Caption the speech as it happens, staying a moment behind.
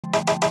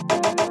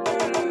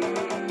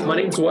My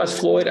name is Wes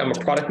Floyd. I'm a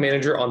product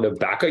manager on the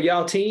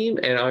Bacalhau team,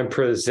 and I'm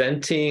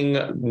presenting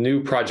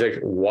new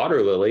project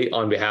Waterlily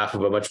on behalf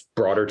of a much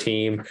broader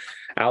team.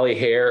 Ali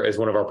Hare is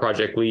one of our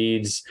project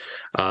leads.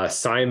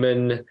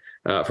 Simon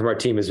from our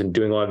team has been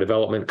doing a lot of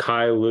development.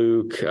 Kai,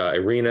 Luke,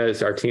 Irina,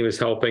 our team is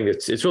helping.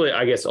 It's really,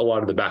 I guess, a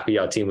lot of the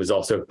Bacalhau team was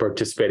also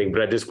participating,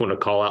 but I just want to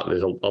call out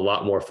there's a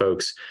lot more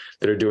folks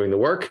that are doing the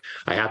work.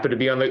 I happen to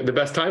be on the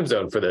best time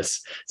zone for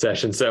this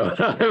session, so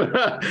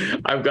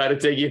I've got to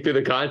take you through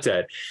the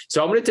content.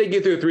 So I'm going to take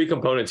you through three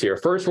components here.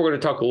 First, we're going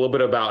to talk a little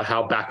bit about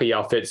how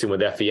Bacalhau fits in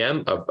with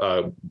FEM,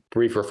 a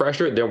brief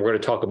refresher. Then we're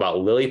going to talk about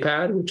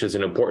Lilypad, which is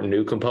an important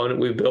new component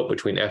we've built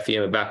between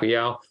FEM and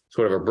Bacalhau,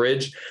 sort of a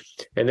bridge.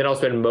 And then I'll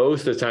spend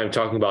most of the time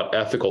talking about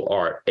ethical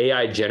art,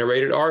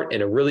 AI-generated art,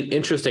 and a really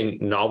interesting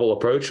novel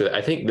approach that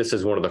I think this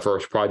is one of the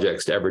first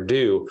projects to ever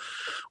do,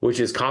 which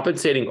is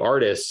compensating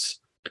artists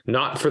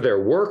not for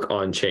their work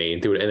on chain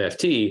through an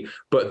NFT,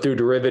 but through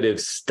derivative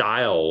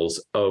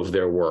styles of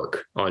their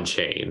work on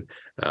chain.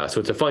 So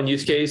it's a fun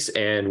use case,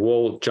 and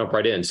we'll jump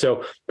right in.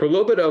 So for a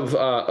little bit of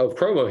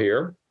promo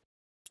here,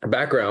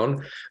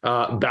 background,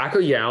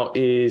 Bacalhau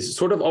is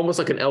sort of almost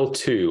like an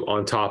L2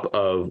 on top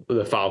of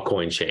the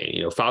Filecoin chain.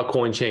 You know,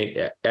 Filecoin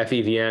chain,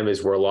 FEVM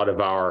is where a lot of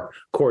our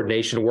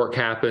coordination work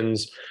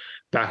happens.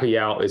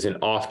 Bacalhau is an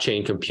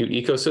off-chain compute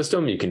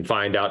ecosystem. You can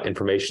find out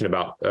information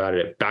about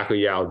it at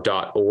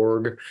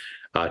bacalhau.org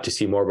to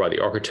see more about the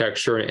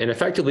architecture. And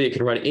effectively, it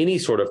can run any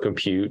sort of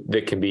compute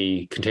that can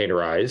be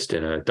containerized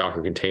in a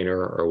Docker container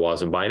or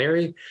WASM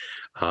binary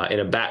in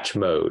a batch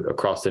mode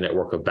across the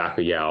network of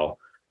Bacalhau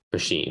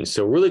machines.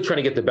 So really trying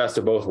to get the best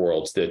of both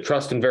worlds, the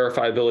trust and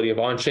verifiability of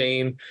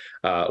on-chain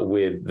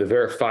with the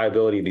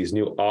verifiability of these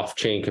new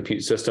off-chain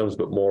compute systems,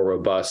 but more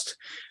robust,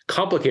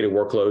 complicated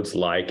workloads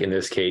like, in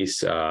this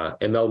case,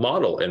 ML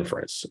model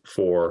inference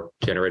for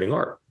generating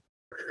art.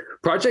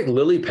 Project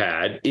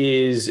Lilypad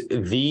is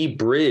the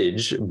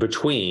bridge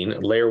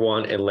between layer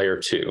 1 and layer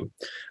 2.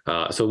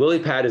 So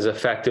Lilypad is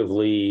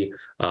effectively,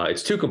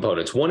 it's two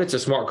components. One, it's a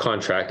smart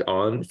contract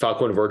on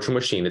Filecoin virtual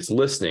machine. It's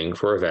listening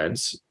for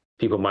events.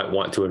 People might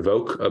want to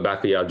invoke a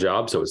Bacalhau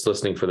job, so it's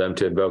listening for them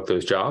to invoke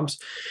those jobs.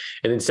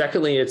 And then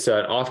secondly, it's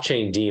an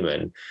off-chain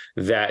daemon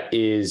that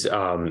is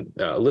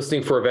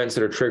listening for events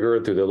that are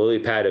triggered through the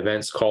Lilypad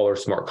events caller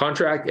smart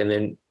contract, and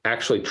then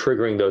actually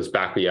triggering those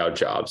Bacalhau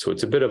jobs. So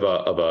it's a bit of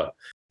a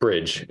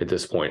bridge at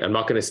this point. I'm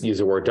not going to use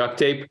the word duct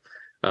tape.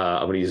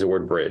 I'm going to use the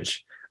word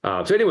bridge.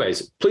 So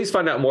anyways, please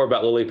find out more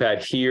about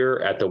Lilypad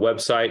here at the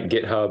website,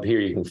 GitHub. Here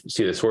you can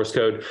see the source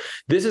code.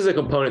 This is a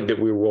component that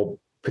we will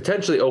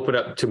potentially open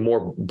up to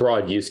more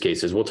broad use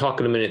cases. We'll talk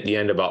in a minute at the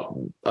end about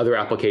other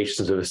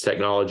applications of this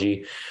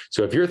technology.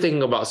 So if you're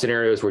thinking about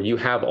scenarios where you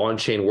have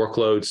on-chain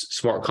workloads,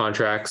 smart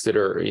contracts that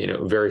are,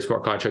 very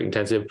smart contract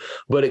intensive,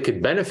 but it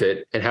could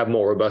benefit and have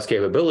more robust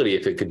capability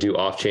if it could do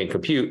off-chain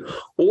compute,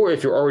 or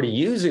if you're already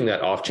using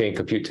that off-chain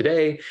compute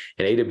today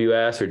in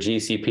AWS or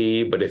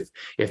GCP, but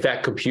if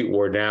that compute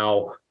were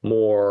now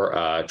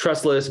more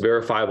trustless,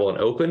 verifiable, and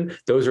open,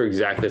 those are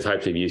exactly the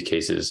types of use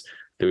cases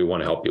that we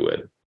want to help you with.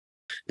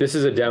 This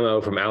is a demo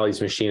from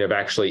Ali's machine of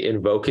actually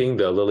invoking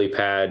the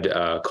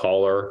Lilypad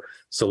caller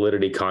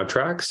Solidity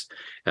contracts.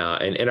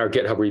 And in our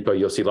GitHub repo,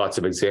 you'll see lots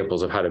of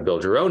examples of how to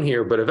build your own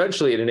here, but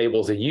eventually it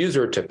enables a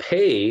user to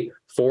pay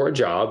for a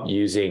job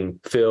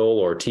using fill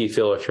or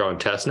tfill if you're on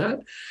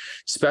testnet,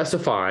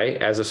 specify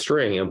as a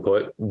string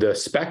input the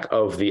spec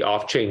of the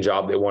off-chain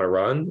job they want to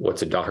run,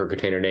 what's a Docker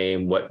container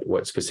name,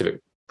 what specific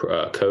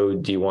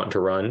code do you want to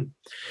run.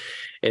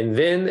 And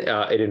then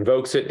it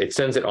invokes it, it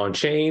sends it on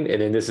chain.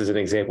 And then this is an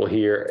example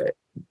here.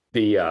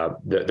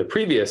 The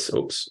previous,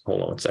 hold on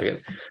one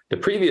second. The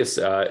previous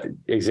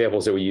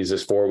examples that we use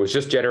this for was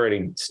just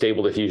generating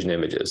stable diffusion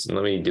images. And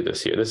let me do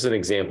this here. This is an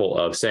example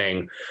of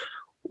saying,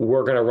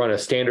 we're going to run a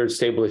standard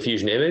stable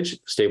diffusion image.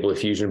 Stable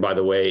diffusion, by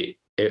the way,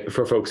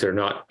 for folks that are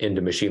not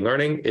into machine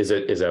learning, is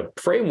a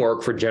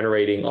framework for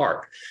generating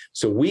art.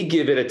 So we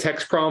give it a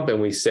text prompt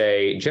and we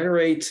say,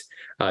 generate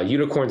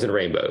unicorns and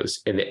rainbows,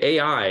 and the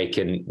AI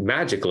can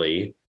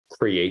magically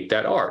create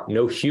that art.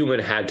 No human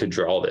had to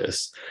draw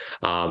this.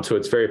 So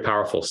it's very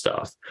powerful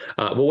stuff.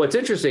 But what's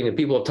interesting, and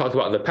people have talked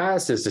about in the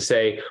past, is to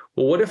say,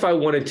 well, what if I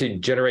wanted to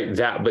generate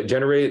that, but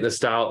generate it in the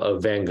style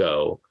of Van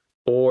Gogh,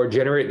 or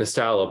generate in the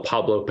style of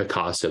Pablo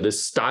Picasso?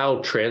 This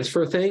style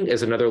transfer thing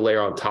is another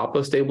layer on top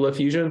of Stable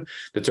Diffusion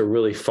that's a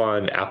really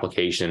fun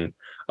application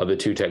of the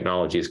two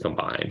technologies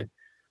combined.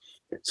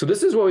 So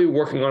this is what we've been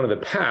working on in the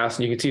past,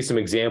 and you can see some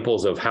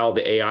examples of how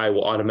the AI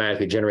will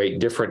automatically generate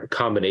different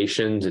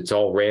combinations. It's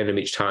all random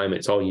each time.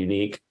 It's all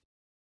unique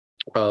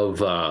of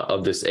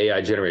this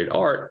AI-generated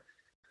art.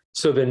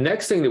 So the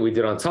next thing that we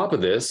did on top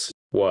of this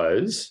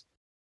was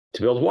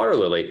to build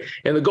Waterlily.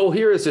 And the goal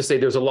here is to say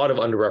there's a lot of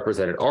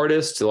underrepresented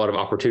artists, a lot of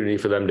opportunity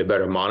for them to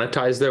better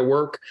monetize their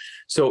work.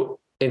 So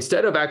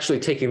instead of actually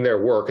taking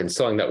their work and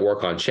selling that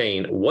work on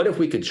chain, what if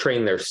we could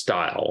train their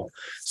style?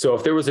 So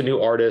if there was a new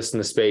artist in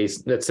the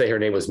space, let's say her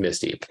name was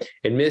Misty,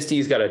 and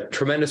Misty's got a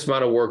tremendous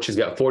amount of work. She's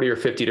got 40 or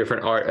 50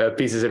 different art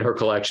pieces in her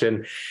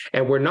collection,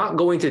 and we're not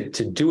going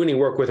to do any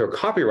work with her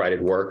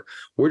copyrighted work.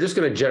 We're just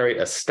going to generate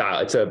a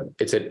style. It's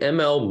an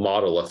ML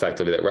model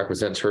effectively that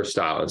represents her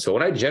style. And so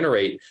when I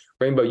generate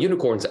rainbow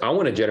unicorns, I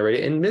want to generate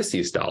it in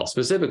Misty's style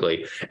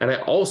specifically. And I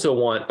also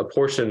want a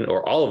portion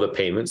or all of the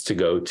payments to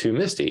go to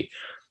Misty.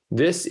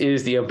 This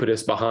is the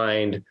impetus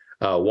behind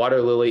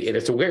Waterlily, and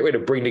it's a great way to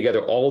bring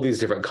together all these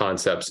different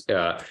concepts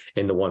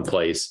into one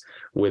place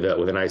with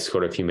a nice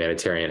sort of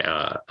humanitarian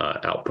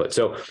output.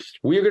 So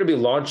we are going to be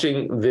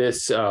launching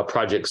this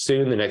project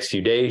soon, the next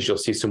few days. You'll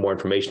see some more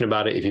information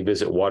about it if you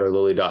visit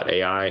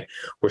waterlily.ai.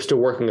 We're still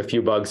working a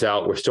few bugs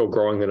out. We're still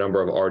growing the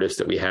number of artists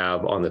that we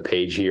have on the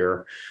page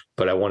here,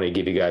 but I want to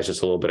give you guys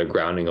just a little bit of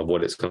grounding of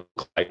what it's going to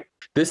look like.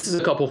 This is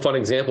a couple of fun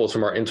examples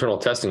from our internal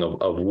testing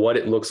of what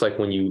it looks like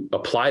when you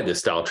apply this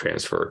style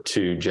transfer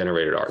to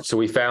generated art. So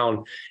we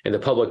found in the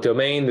public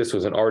domain, this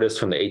was an artist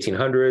from the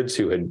 1800s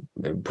who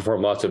had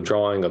performed lots of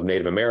drawing of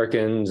Native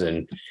Americans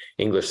and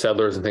English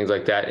settlers and things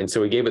like that. And so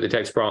we gave it the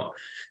text prompt,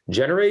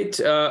 generate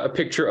a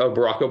picture of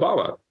Barack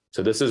Obama.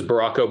 So this is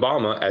Barack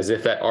Obama as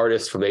if that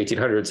artist from the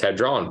 1800s had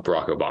drawn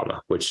Barack Obama,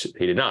 which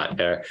he did not.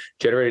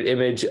 Generated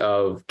image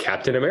of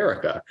Captain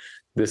America.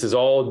 This is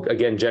all,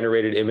 again,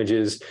 generated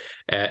images.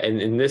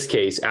 And in this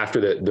case,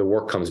 after the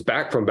work comes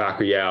back from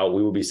Bacalhau,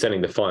 we will be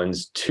sending the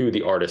funds to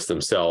the artists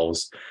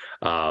themselves.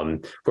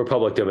 For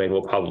public domain,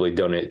 we'll probably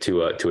donate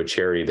to a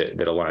charity that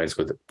aligns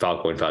with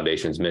Filecoin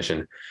Foundation's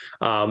mission.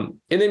 And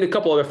then a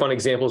couple other fun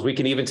examples. We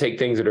can even take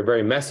things that are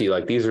very messy,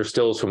 like these are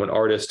stills from an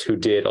artist who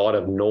did a lot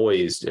of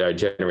noise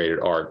generated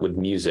art with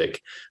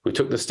music. We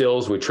took the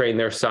stills, we trained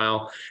their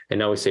style, and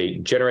now we say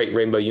generate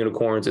rainbow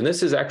unicorns. And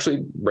this is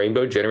actually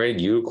rainbow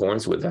generated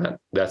unicorns with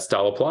that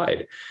style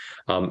applied.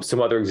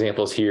 Some other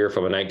examples here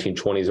from a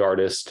 1920s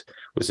artist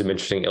with some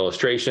interesting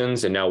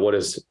illustrations. And now what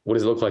does it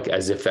look like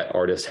as if that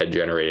artist had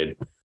generated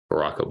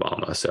Barack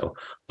Obama? So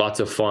lots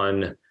of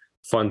fun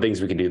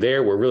things we can do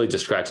there. We're really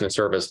just scratching the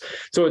surface.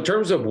 So in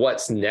terms of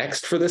what's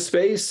next for this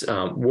space,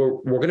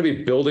 we're going to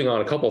be building on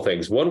a couple of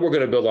things. One, we're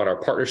going to build on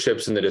our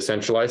partnerships in the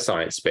decentralized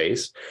science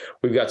space.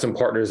 We've got some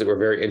partners that we're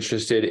very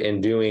interested in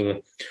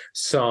doing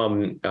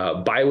some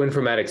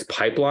bioinformatics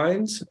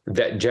pipelines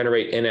that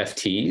generate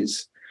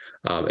NFTs.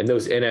 And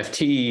those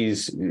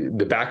NFTs,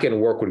 the back-end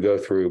work would go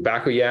through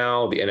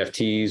Bacalhau. The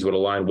NFTs would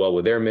align well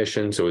with their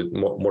mission. So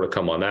more to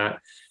come on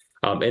that.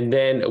 And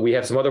then we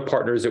have some other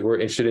partners that we're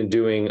interested in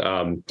doing,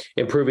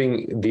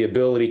 improving the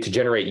ability to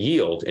generate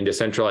yield in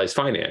decentralized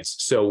finance.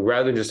 So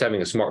rather than just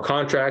having a smart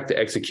contract that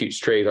executes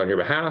trades on your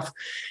behalf,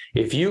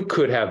 if you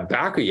could have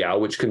Bacalhau,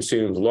 which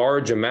consumes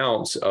large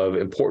amounts of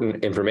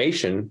important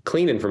information,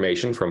 clean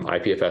information from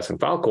IPFS and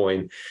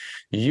Filecoin,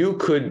 you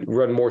could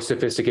run more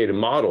sophisticated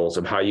models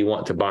of how you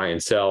want to buy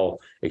and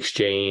sell,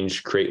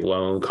 exchange, create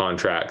loan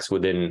contracts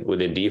within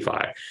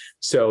DeFi.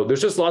 So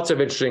there's just lots of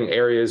interesting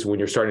areas when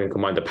you're starting to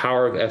combine the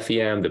power of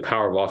FEM, the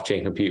power of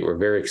off-chain compute. We're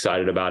very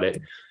excited about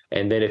it.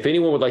 And then if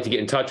anyone would like to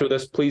get in touch with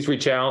us, please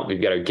reach out.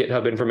 We've got our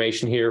GitHub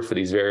information here for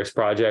these various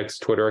projects,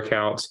 Twitter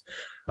accounts.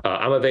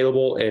 I'm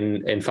available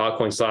in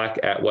Filecoin Slack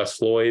at Wes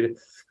Floyd.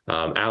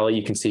 Ali,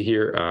 you can see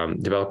here,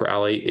 developer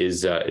Ali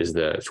is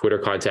the Twitter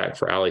contact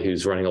for Ali,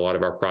 who's running a lot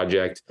of our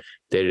project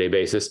day-to-day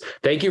basis.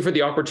 Thank you for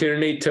the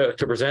opportunity to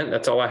present.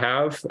 That's all I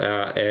have,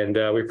 and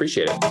we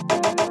appreciate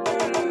it.